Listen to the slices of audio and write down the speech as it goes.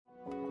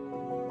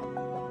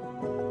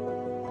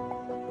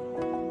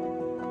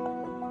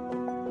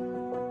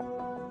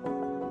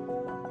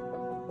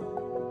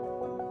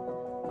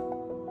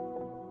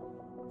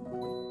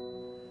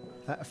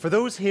For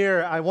those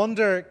here, I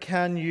wonder,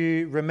 can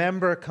you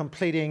remember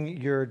completing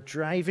your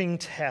driving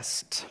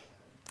test?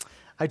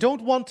 I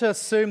don't want to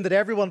assume that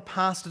everyone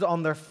passed it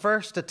on their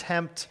first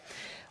attempt,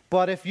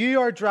 but if you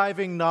are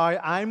driving now,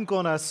 I'm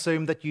going to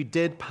assume that you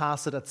did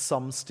pass it at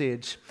some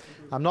stage.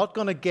 I'm not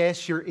going to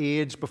guess your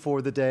age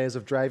before the days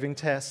of driving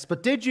tests,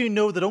 but did you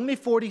know that only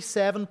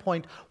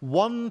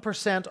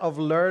 47.1% of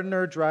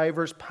learner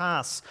drivers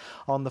pass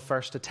on the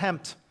first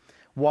attempt,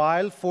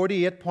 while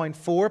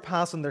 48.4%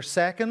 pass on their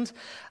second,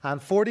 and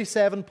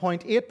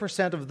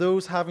 47.8% of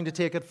those having to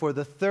take it for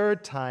the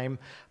third time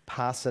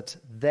pass it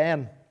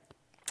then?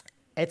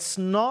 It's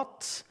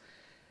not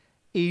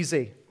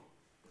easy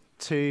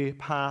to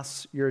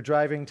pass your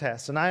driving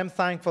test. And I am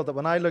thankful that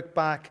when I look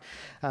back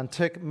and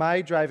took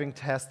my driving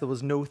test, there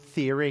was no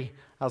theory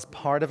as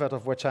part of it,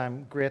 of which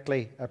I'm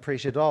greatly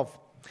appreciative of.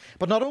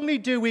 But not only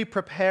do we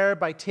prepare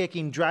by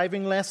taking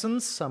driving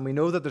lessons, and we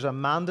know that there's a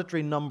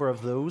mandatory number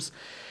of those,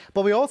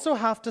 but we also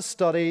have to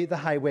study the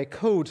Highway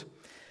Code.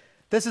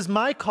 This is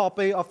my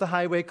copy of the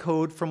Highway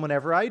Code from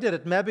whenever I did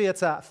it. Maybe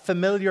it's a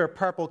familiar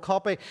purple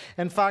copy.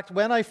 In fact,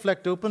 when I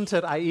flicked open to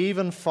it, I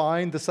even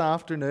found this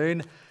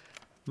afternoon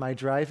my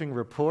driving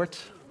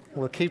report.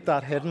 We'll keep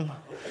that hidden.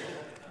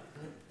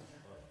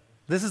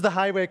 This is the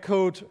Highway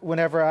Code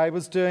whenever I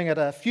was doing it.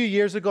 A few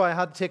years ago, I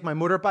had to take my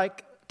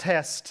motorbike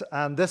test,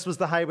 and this was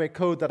the Highway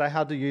Code that I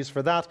had to use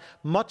for that.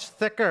 Much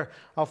thicker,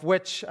 of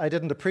which I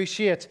didn't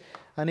appreciate,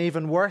 and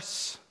even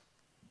worse,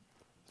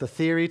 the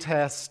theory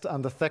test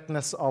and the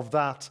thickness of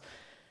that.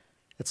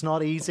 It's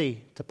not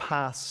easy to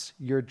pass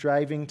your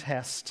driving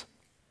test,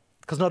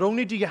 because not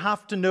only do you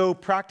have to know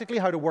practically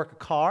how to work a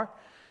car,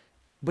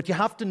 but you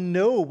have to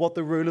know what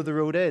the rule of the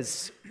road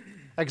is.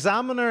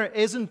 Examiner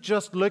isn't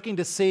just looking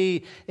to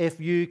see if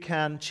you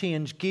can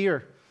change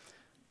gear.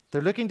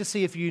 They're looking to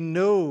see if you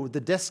know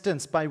the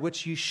distance by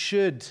which you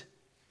should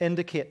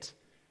indicate,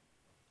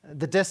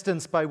 the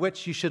distance by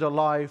which you should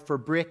allow for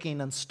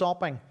braking and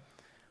stopping,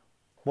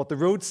 what the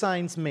road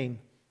signs mean,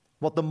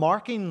 what the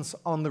markings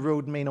on the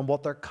road mean, and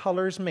what their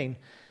colors mean.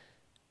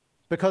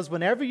 Because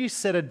whenever you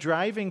sit a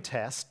driving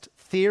test,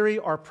 theory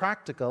or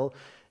practical,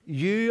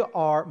 you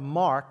are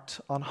marked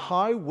on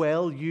how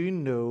well you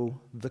know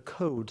the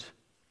code.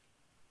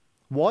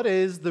 What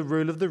is the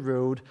rule of the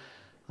road,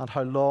 and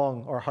how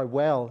long or how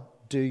well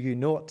do you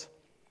know it?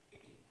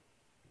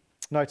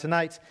 Now,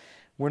 tonight,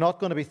 we're not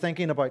going to be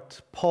thinking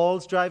about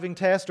Paul's driving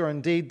test, or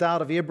indeed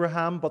that of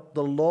Abraham, but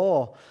the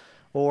law,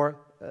 or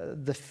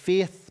the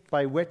faith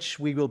by which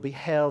we will be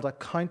held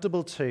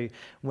accountable to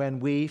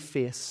when we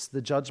face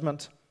the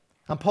judgment.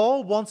 And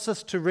Paul wants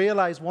us to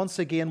realize once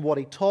again what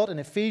he taught in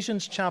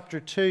Ephesians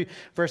chapter 2,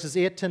 verses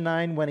 8 to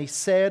 9, when he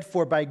said,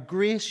 "For by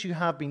grace you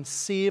have been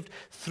saved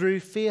through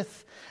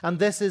faith, and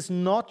this is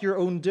not your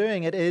own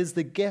doing, it is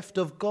the gift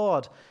of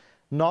God,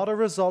 not a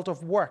result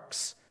of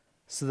works,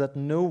 so that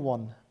no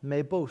one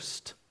may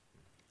boast."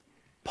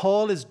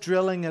 Paul is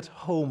drilling it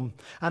home,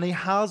 and he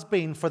has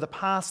been for the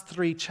past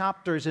 3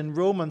 chapters in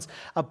Romans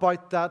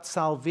about that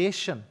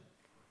salvation.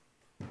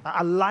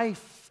 A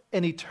life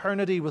in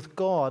eternity with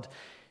God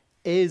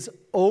is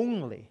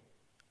only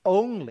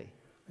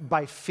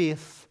by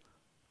faith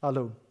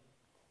alone.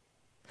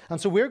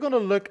 And so we're going to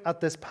look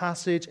at this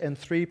passage in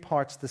 3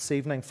 parts this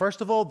evening.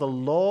 First of all, the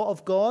law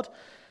of God.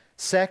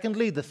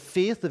 Secondly, the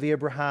faith of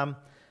Abraham.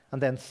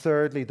 And then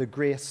thirdly, the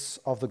grace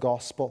of the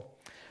gospel.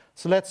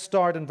 So let's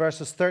start in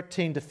verses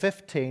 13 to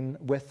 15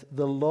 with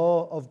the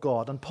law of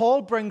God. And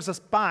Paul brings us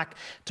back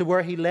to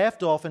where he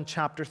left off in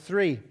chapter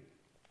 3.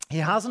 He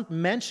hasn't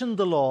mentioned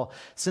the law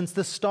since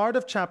the start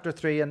of chapter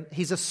 3, and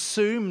he's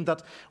assumed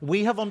that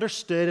we have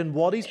understood, and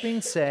what he's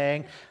been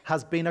saying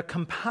has been a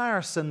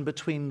comparison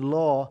between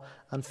law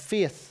and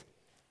faith.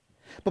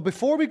 But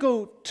before we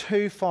go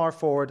too far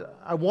forward,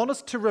 I want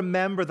us to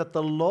remember that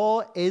the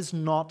law is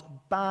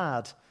not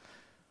bad.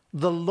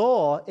 The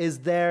law is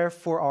there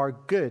for our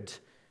good,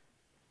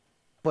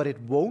 but it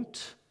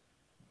won't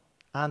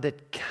and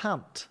it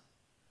can't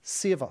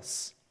save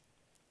us.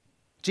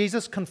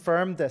 Jesus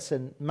confirmed this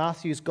in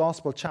Matthew's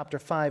Gospel, chapter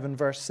 5 and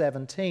verse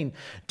 17.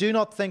 "Do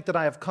not think that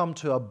I have come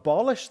to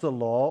abolish the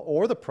law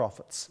or the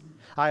prophets.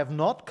 I have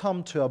not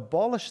come to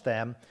abolish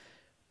them,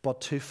 but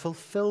to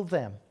fulfill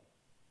them."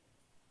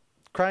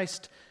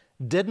 Christ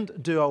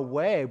didn't do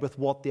away with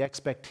what the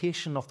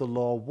expectation of the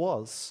law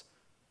was.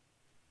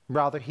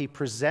 Rather, he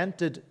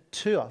presented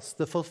to us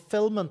the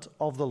fulfillment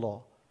of the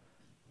law.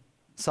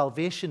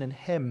 Salvation in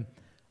him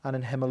and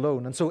in him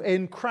alone. And so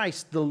in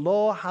Christ, the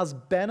law has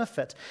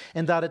benefit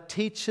in that it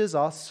teaches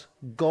us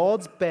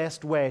God's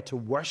best way to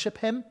worship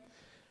him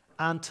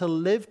and to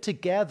live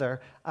together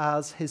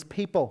as his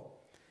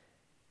people.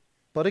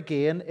 But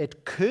again,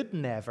 it could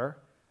never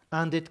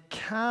and it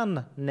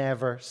can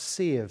never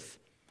save.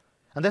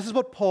 And this is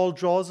what Paul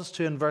draws us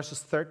to in verses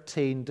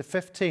 13 to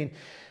 15,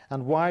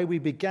 and why we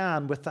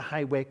began with the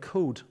Highway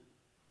Code.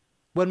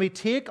 When we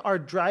take our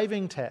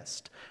driving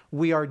test,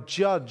 we are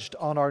judged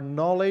on our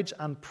knowledge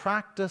and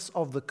practice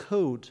of the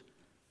code.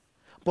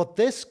 But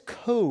this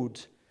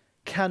code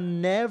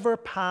can never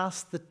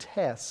pass the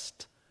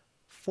test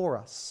for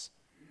us.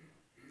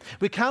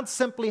 We can't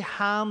simply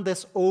hand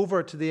this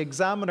over to the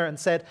examiner and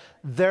said,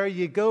 there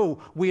you go,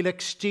 we'll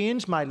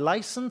exchange my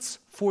license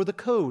for the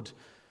code.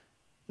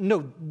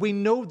 No, we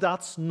know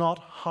that's not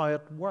how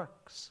it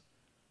works.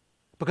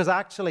 Because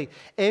actually,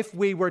 if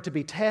we were to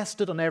be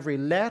tested on every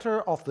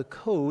letter of the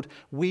code,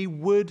 we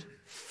would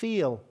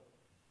fail.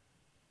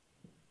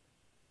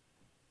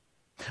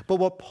 But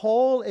what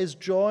Paul is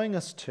drawing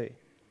us to,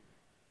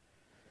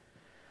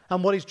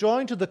 and what he's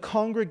drawing to the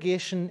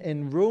congregation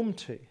in Rome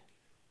to,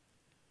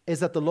 is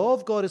that the law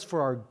of God is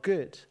for our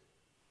good,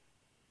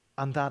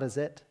 and that is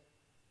it.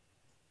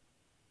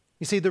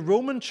 You see, the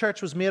Roman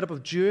church was made up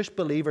of Jewish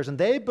believers, and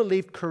they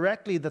believed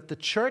correctly that the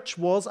church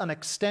was an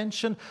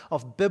extension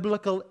of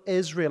biblical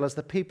Israel as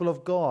the people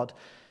of God.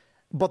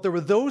 But there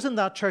were those in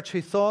that church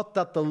who thought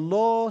that the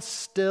law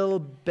still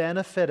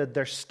benefited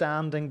their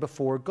standing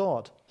before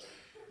God.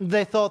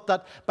 They thought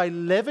that by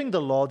living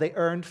the law, they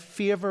earned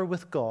favor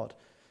with God.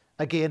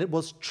 Again, it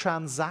was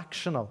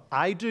transactional.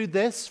 I do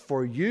this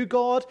for you,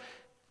 God,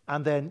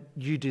 and then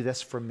you do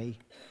this for me.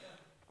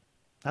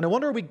 And I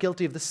wonder, are we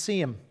guilty of the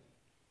same?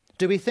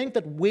 Do we think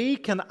that we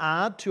can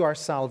add to our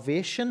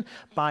salvation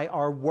by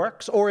our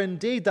works, or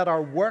indeed that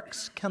our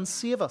works can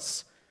save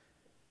us?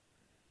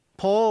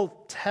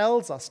 Paul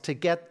tells us to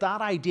get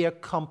that idea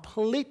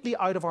completely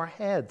out of our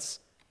heads.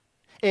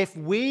 If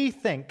we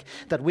think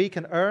that we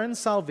can earn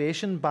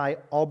salvation by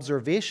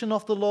observation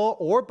of the law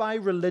or by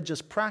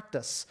religious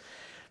practice,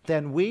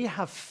 then we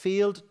have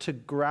failed to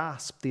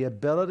grasp the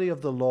ability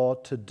of the law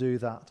to do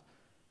that.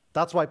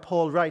 That's why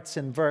Paul writes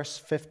in verse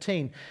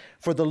 15,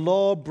 "For the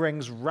law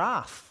brings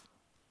wrath,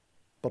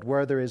 but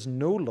where there is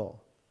no law,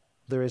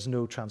 there is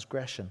no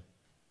transgression."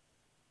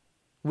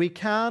 We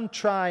can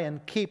try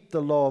and keep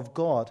the law of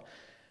God,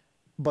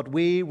 but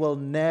we will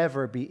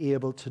never be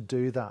able to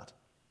do that.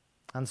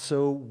 And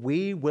so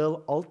we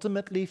will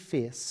ultimately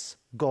face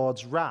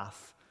God's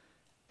wrath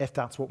if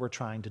that's what we're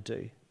trying to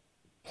do.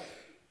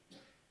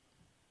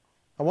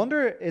 I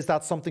wonder, is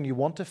that something you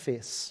want to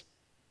face?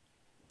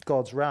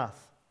 God's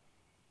wrath.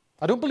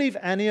 I don't believe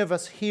any of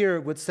us here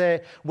would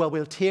say, well,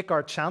 we'll take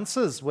our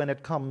chances when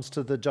it comes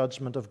to the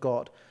judgment of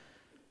God.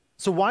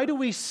 So why do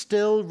we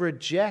still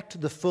reject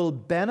the full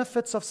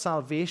benefits of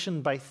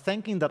salvation by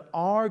thinking that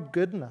our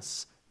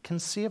goodness can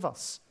save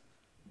us?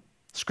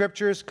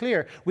 Scripture is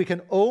clear. We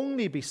can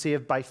only be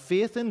saved by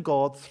faith in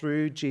God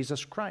through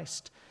Jesus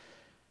Christ.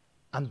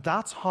 And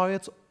that's how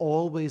it's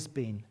always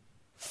been.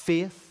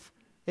 Faith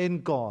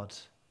in God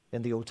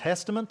in the Old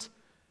Testament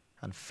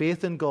and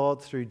faith in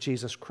God through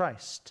Jesus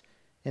Christ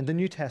in the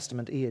New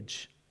Testament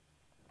age.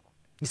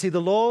 You see,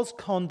 the law's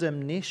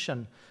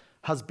condemnation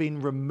has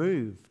been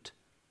removed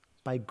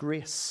by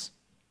grace.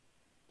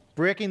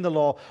 Breaking the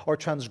law or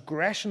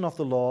transgression of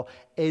the law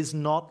is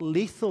not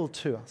lethal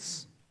to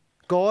us.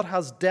 God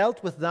has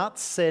dealt with that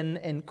sin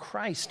in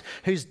Christ,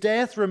 whose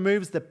death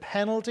removes the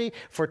penalty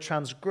for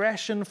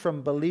transgression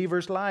from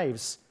believers'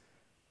 lives.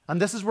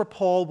 And this is where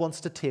Paul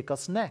wants to take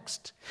us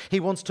next. He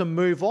wants to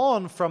move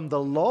on from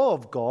the law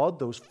of God,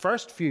 those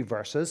first few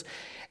verses,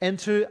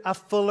 into a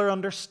fuller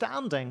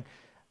understanding.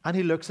 And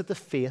he looks at the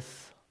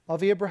faith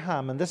of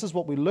Abraham. And this is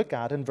what we look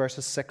at in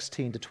verses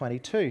 16 to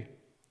 22.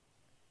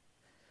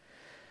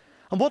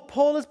 And what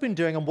Paul has been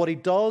doing, and what he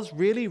does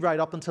really right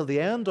up until the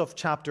end of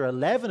chapter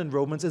 11 in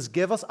Romans, is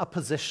give us a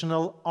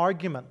positional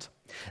argument.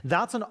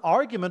 That's an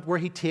argument where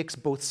he takes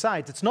both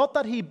sides. It's not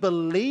that he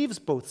believes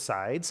both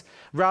sides,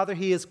 rather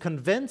he is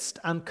convinced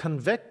and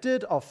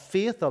convicted of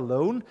faith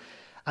alone.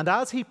 And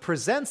as he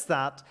presents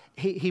that,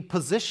 he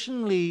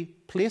positionally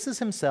places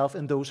himself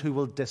in those who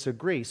will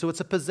disagree. So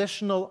it's a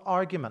positional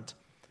argument.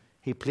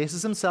 He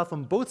places himself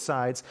on both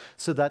sides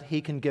so that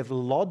he can give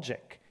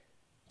logic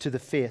to the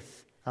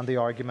faith and the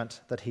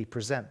argument that he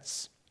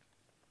presents.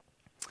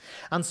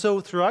 And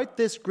so throughout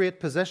this great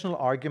positional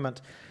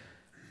argument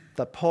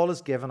that Paul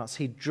has given us,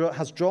 he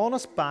has drawn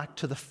us back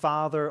to the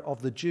father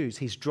of the Jews.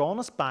 He's drawn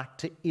us back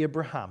to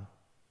Abraham.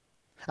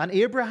 And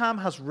Abraham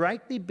has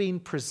rightly been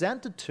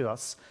presented to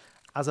us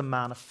as a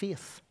man of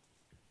faith.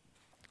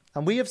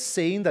 And we have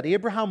seen that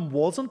Abraham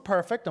wasn't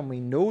perfect, and we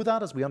know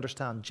that as we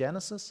understand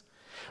Genesis,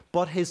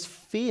 but his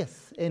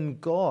faith in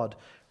God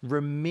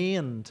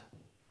remained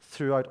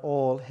throughout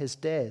all his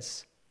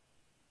days.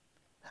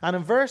 And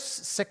in verse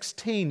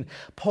 16,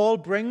 Paul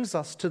brings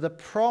us to the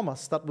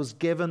promise that was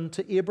given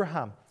to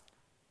Abraham.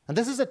 And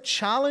this is a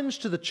challenge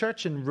to the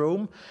church in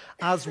Rome,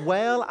 as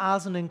well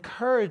as an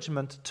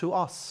encouragement to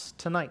us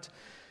tonight.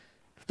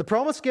 The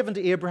promise given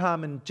to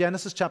Abraham in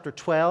Genesis chapter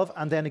 12,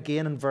 and then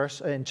again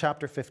in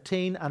chapter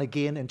 15, and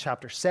again in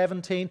chapter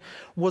 17,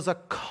 was a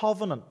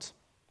covenant.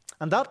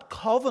 And that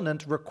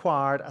covenant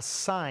required a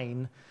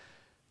sign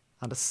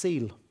and a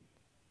seal.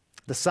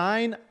 The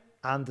sign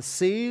and the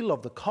seal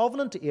of the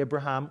covenant to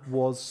Abraham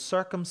was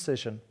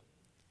circumcision.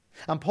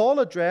 And Paul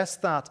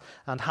addressed that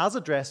and has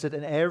addressed it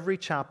in every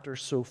chapter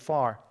so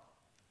far.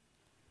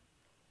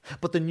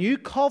 But the new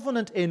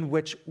covenant in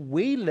which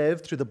we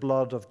live through the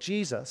blood of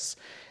Jesus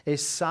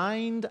is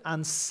signed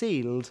and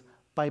sealed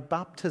by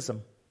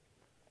baptism.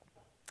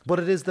 But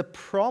it is the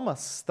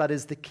promise that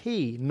is the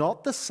key,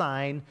 not the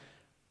sign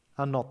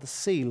and not the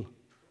seal.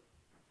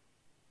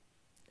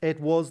 It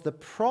was the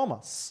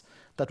promise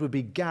that would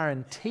be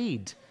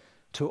guaranteed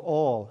to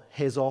all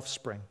his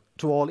offspring,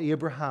 to all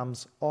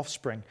Abraham's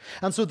offspring.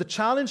 And so the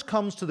challenge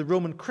comes to the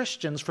Roman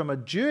Christians from a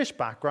Jewish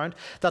background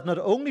that not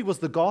only was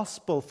the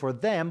gospel for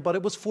them, but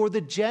it was for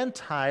the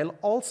Gentile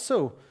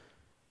also.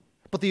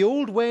 But the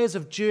old ways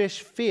of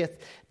Jewish faith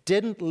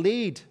didn't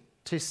lead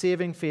to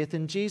saving faith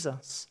in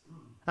Jesus.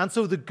 And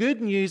so the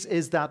good news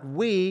is that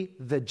we,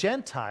 the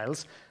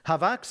Gentiles,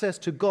 have access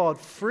to God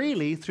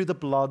freely through the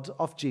blood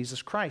of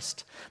Jesus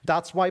Christ.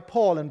 That's why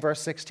Paul in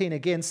verse 16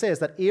 again says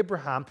that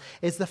Abraham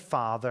is the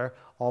father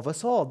of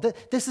us all.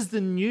 This is the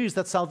news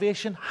that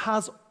salvation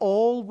has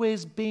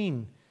always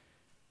been,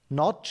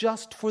 not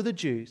just for the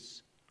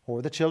Jews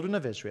or the children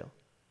of Israel,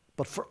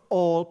 but for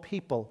all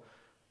people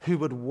who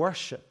would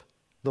worship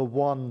the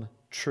one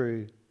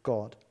true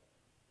God.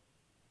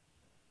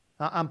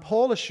 And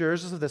Paul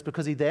assures us of this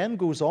because he then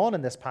goes on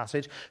in this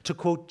passage to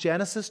quote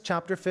Genesis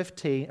chapter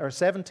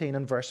 17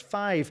 and verse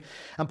 5.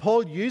 And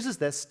Paul uses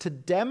this to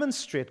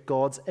demonstrate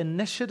God's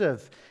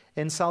initiative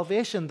in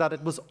salvation, that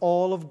it was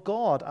all of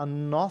God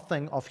and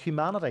nothing of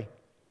humanity.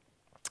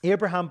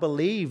 Abraham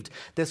believed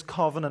this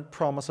covenant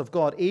promise of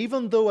God,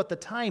 even though at the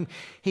time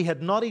he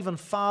had not even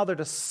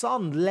fathered a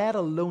son, let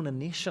alone a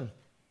nation.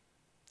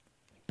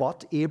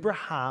 But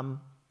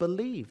Abraham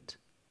believed.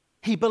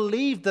 He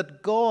believed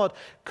that God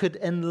could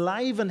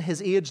enliven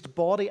his aged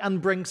body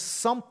and bring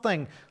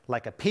something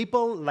like a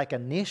people, like a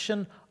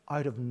nation,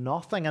 out of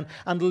nothing.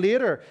 And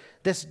later,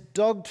 this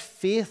dogged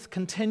faith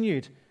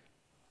continued.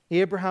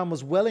 Abraham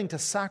was willing to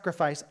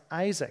sacrifice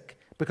Isaac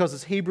because,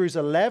 as Hebrews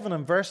 11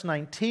 and verse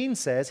 19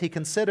 says, he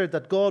considered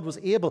that God was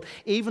able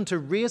even to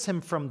raise him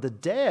from the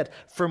dead,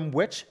 from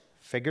which,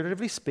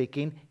 figuratively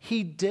speaking,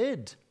 he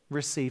did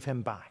receive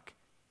him back.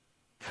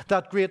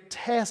 That great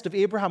test of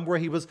Abraham where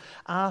he was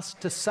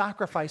asked to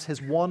sacrifice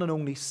his one and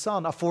only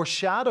son, a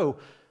foreshadow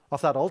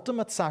of that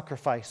ultimate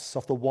sacrifice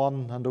of the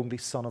one and only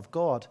Son of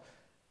God.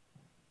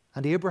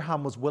 And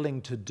Abraham was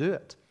willing to do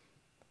it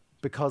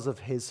because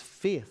of his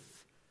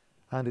faith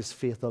and his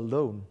faith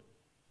alone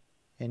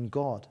in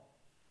God.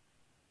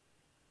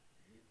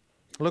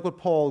 Look what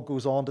Paul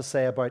goes on to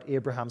say about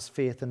Abraham's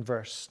faith in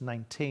verse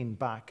 19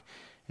 back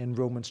in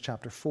Romans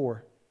chapter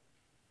 4.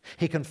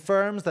 He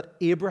confirms that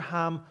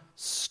Abraham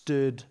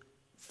stood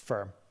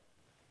firm.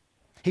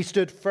 He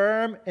stood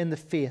firm in the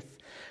faith,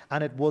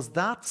 and it was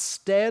that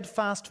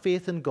steadfast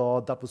faith in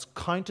God that was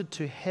counted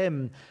to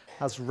him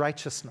as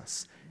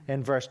righteousness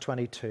in verse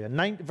 22.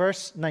 And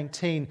verse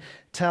 19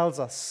 tells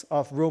us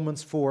of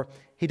Romans 4,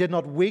 he did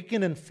not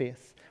weaken in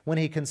faith when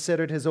he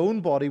considered his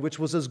own body, which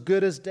was as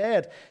good as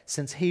dead,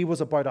 since he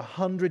was about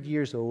 100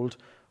 years old,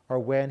 or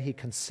when he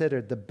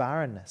considered the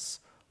barrenness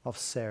of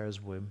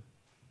Sarah's womb.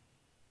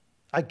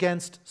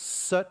 Against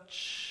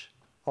such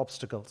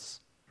obstacles,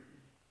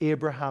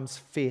 Abraham's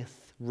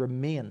faith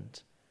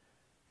remained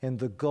in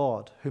the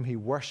God whom he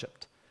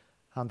worshipped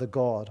and the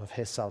God of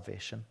his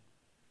salvation.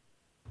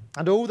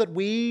 And oh, that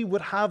we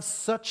would have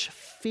such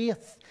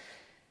faith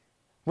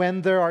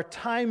when there are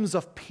times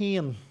of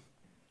pain,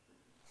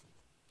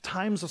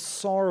 times of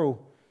sorrow,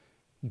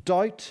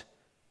 doubt,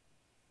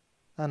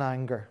 and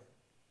anger.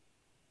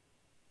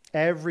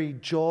 Every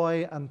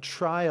joy and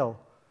trial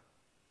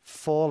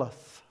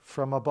falleth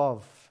from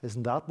above.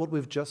 Isn't that what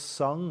we've just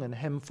sung in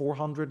hymn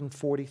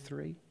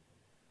 443?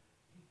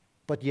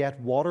 But yet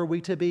what are we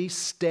to be?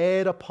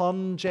 Stayed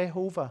upon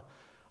Jehovah.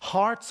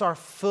 Hearts are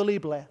fully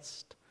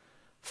blessed,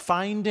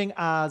 finding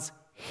as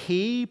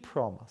he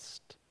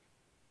promised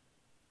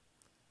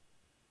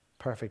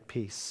perfect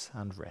peace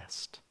and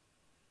rest.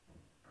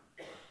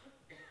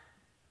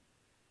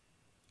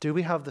 Do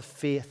we have the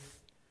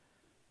faith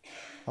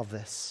of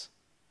this?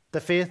 The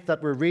faith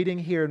that we're reading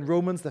here in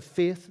Romans, the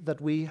faith that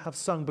we have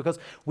sung, because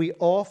we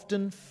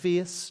often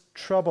face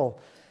trouble.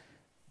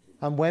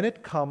 And when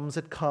it comes,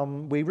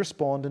 we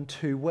respond in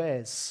two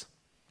ways.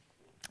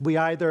 We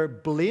either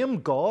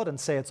blame God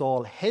and say it's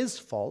all his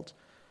fault,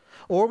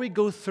 or we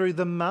go through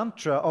the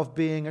mantra of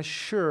being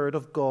assured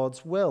of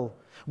God's will.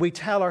 We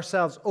tell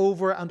ourselves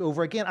over and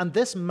over again, and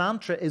this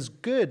mantra is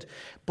good,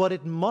 but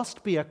it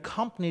must be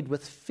accompanied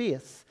with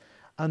faith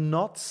and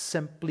not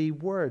simply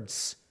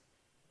words.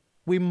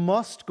 We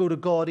must go to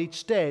God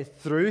each day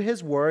through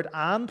his word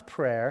and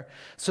prayer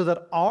so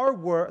that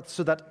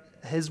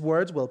his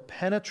words will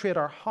penetrate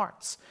our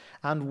hearts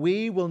and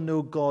we will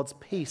know God's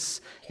peace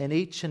in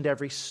each and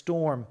every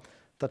storm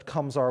that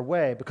comes our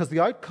way. Because the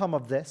outcome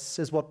of this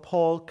is what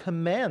Paul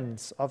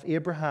commends of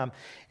Abraham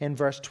in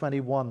verse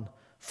 21,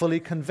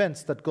 fully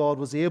convinced that God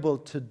was able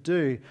to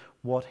do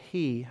what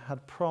he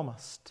had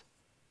promised,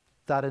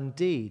 that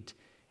indeed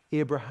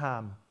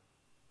Abraham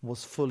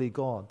was fully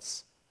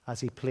God's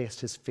as he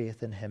placed his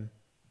faith in him.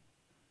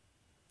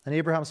 And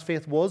Abraham's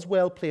faith was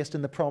well placed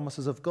in the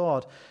promises of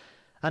God,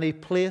 and he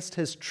placed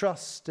his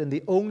trust in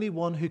the only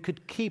one who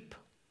could keep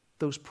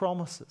those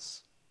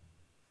promises.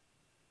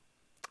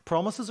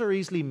 Promises are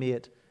easily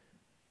made.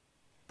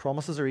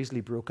 Promises are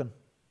easily broken.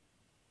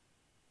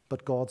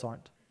 But God's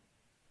aren't.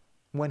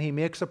 When he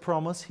makes a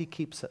promise, he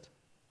keeps it.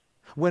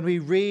 When we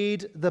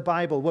read the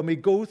Bible, when we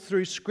go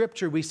through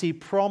Scripture, we see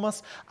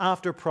promise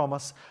after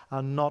promise,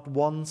 and not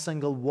one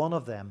single one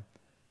of them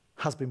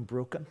has been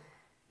broken.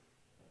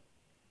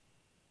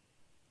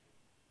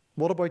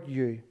 What about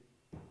you?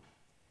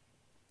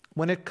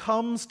 When it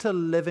comes to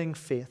living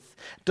faith,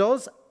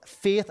 does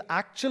faith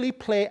actually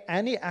play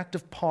any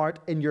active part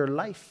in your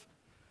life?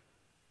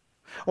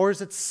 Or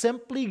is it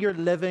simply your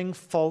living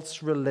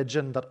false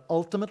religion that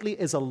ultimately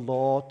is a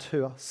law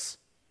to us?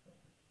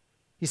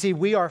 You see,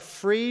 we are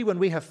free when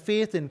we have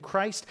faith in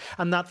Christ,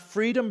 and that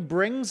freedom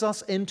brings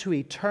us into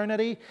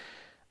eternity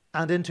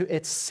and into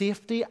its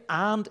safety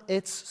and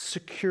its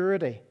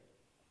security.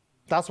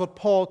 That's what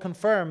Paul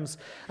confirms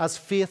as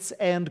faith's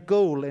end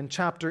goal in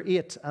chapter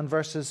 8 and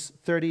verses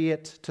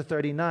 38 to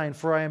 39.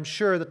 For I am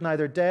sure that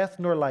neither death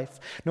nor life,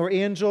 nor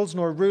angels,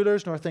 nor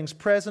rulers, nor things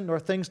present, nor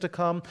things to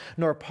come,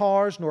 nor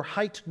powers, nor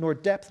height, nor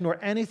depth, nor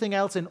anything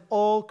else in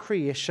all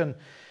creation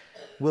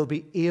will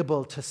be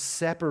able to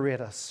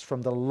separate us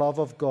from the love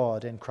of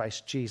God in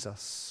Christ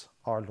Jesus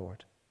our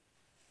Lord.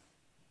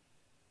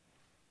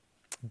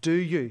 Do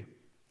you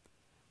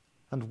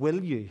and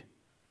will you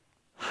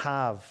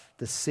have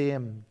the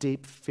same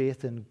deep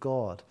faith in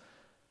God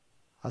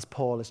as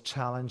Paul is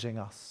challenging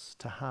us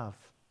to have?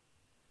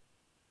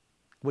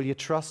 Will you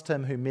trust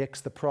him who makes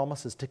the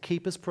promises to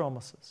keep his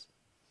promises?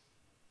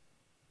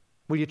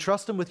 Will you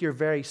trust him with your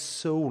very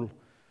soul,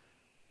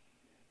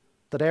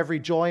 that every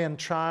joy and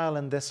trial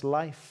in this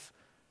life,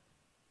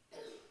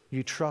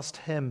 you trust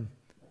him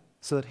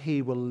so that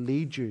he will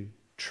lead you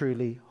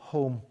truly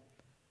home?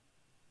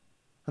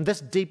 And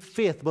this deep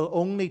faith will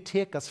only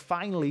take us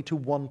finally to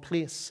one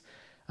place,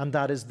 and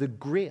that is the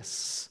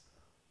grace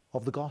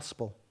of the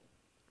gospel.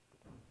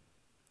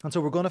 And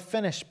so we're going to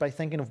finish by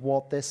thinking of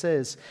what this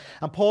is.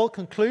 And Paul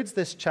concludes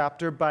this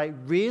chapter by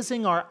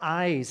raising our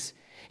eyes.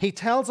 He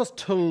tells us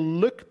to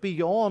look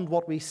beyond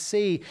what we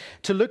see,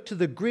 to look to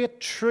the great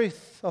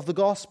truth of the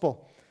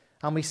gospel.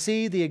 And we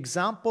see the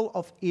example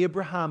of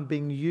Abraham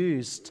being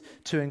used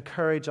to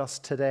encourage us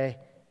today.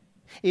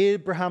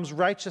 Abraham's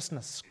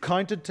righteousness,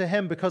 counted to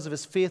him because of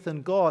his faith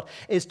in God,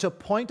 is to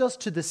point us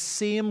to the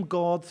same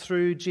God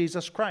through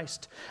Jesus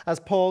Christ.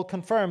 As Paul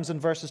confirms in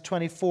verses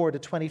 24 to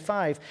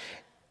 25,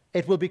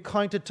 it will be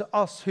counted to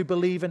us who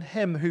believe in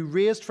him who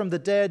raised from the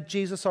dead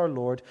Jesus our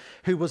Lord,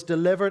 who was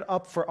delivered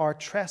up for our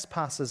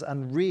trespasses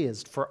and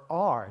raised for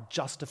our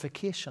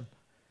justification.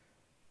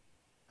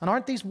 And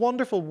aren't these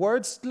wonderful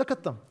words? Look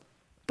at them.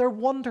 They're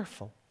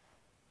wonderful.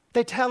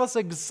 They tell us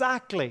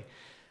exactly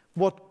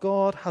what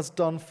God has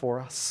done for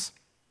us.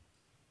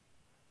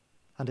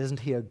 And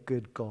isn't he a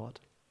good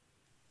God?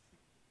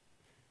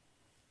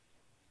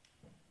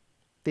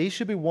 These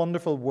should be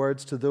wonderful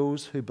words to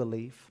those who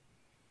believe.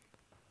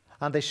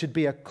 And they should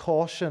be a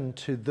caution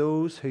to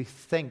those who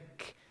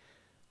think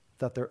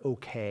that they're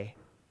okay.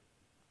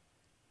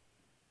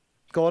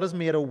 God has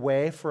made a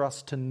way for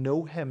us to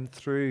know him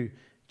through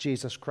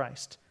Jesus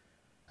Christ.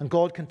 And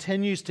God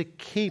continues to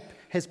keep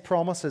his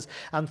promises.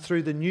 And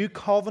through the new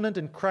covenant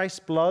in Christ's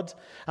blood,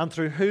 and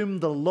through whom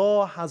the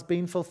law has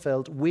been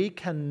fulfilled, we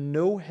can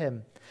know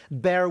him,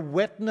 bear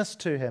witness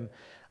to him,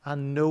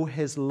 and know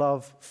his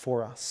love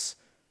for us.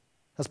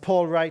 As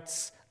Paul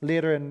writes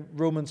later in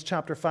Romans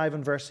chapter 5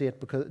 and verse 8,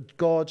 because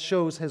God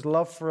shows his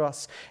love for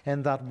us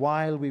in that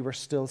while we were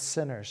still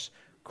sinners,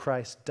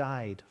 Christ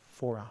died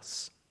for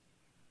us.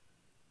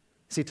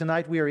 See,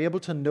 tonight we are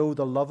able to know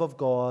the love of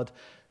God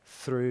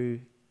through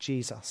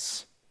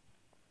Jesus.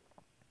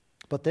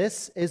 But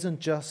this isn't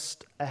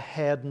just a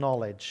head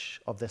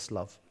knowledge of this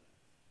love.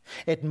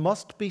 It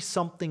must be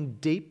something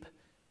deep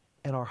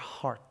in our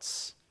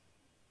hearts.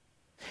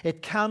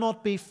 It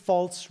cannot be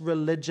false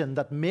religion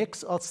that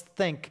makes us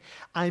think,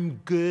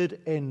 I'm good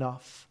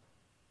enough.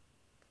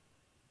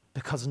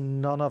 Because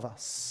none of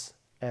us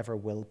ever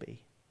will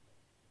be.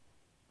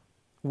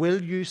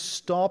 Will you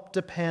stop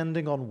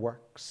depending on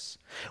works?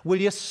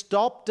 Will you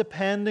stop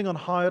depending on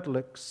how it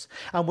looks?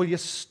 And will you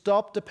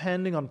stop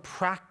depending on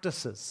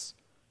practices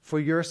for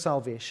your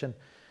salvation?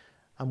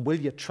 And will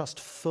you trust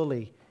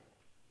fully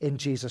in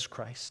Jesus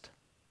Christ?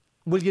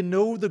 Will you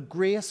know the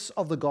grace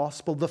of the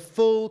gospel, the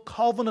full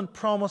covenant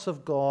promise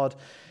of God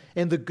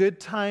in the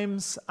good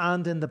times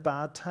and in the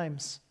bad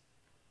times?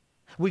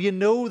 Will you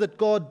know that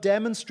God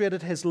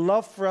demonstrated his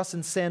love for us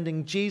in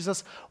sending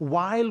Jesus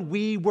while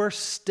we were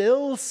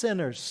still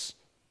sinners?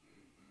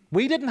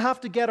 We didn't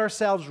have to get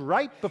ourselves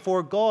right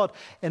before God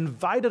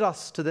invited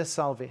us to this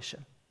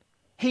salvation.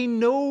 He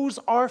knows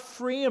our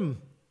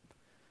frame.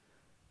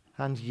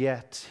 And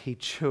yet he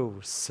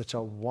chose such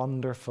a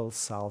wonderful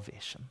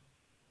salvation.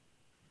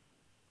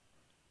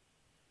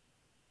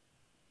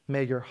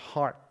 May your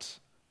heart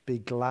be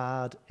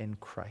glad in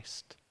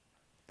Christ,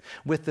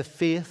 with the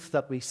faith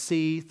that we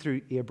see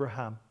through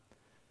Abraham,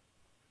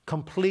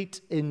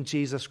 complete in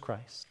Jesus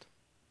Christ,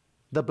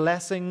 the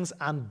blessings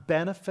and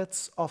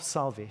benefits of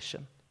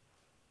salvation,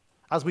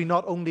 as we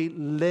not only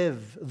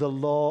live the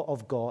law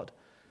of God,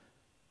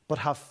 but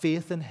have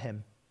faith in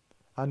him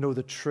and know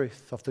the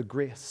truth of the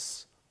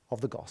grace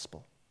of the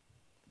gospel.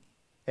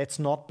 It's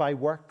not by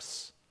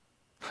works,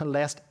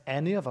 lest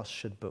any of us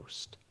should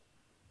boast.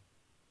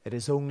 It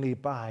is only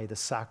by the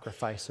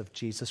sacrifice of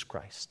Jesus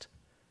Christ.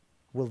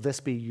 Will this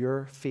be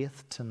your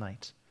faith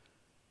tonight?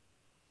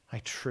 I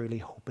truly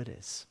hope it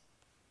is.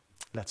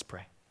 Let's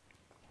pray.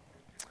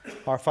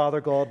 Our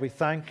Father God, we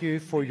thank you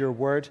for your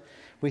word.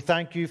 We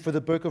thank you for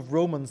the book of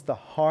Romans, the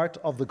heart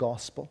of the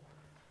gospel.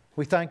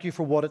 We thank you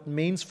for what it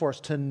means for us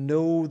to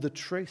know the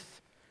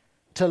truth,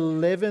 to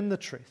live in the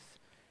truth.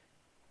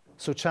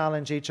 So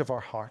challenge each of our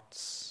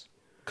hearts.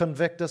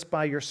 Convict us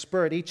by your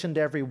Spirit, each and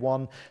every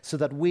one, so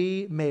that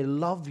we may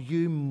love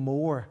you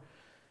more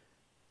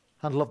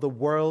and love the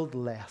world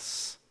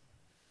less,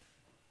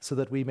 so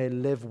that we may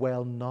live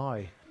well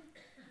now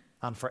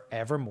and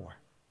forevermore.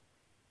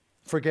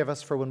 Forgive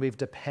us for when we've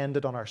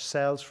depended on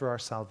ourselves for our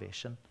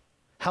salvation.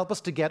 Help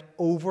us to get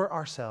over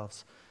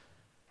ourselves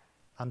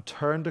and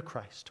turn to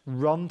Christ,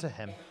 run to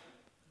him,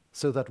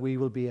 so that we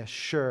will be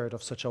assured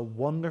of such a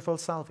wonderful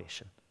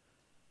salvation.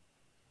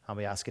 And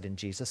we ask it in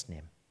Jesus'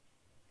 name.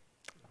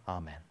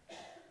 Amen.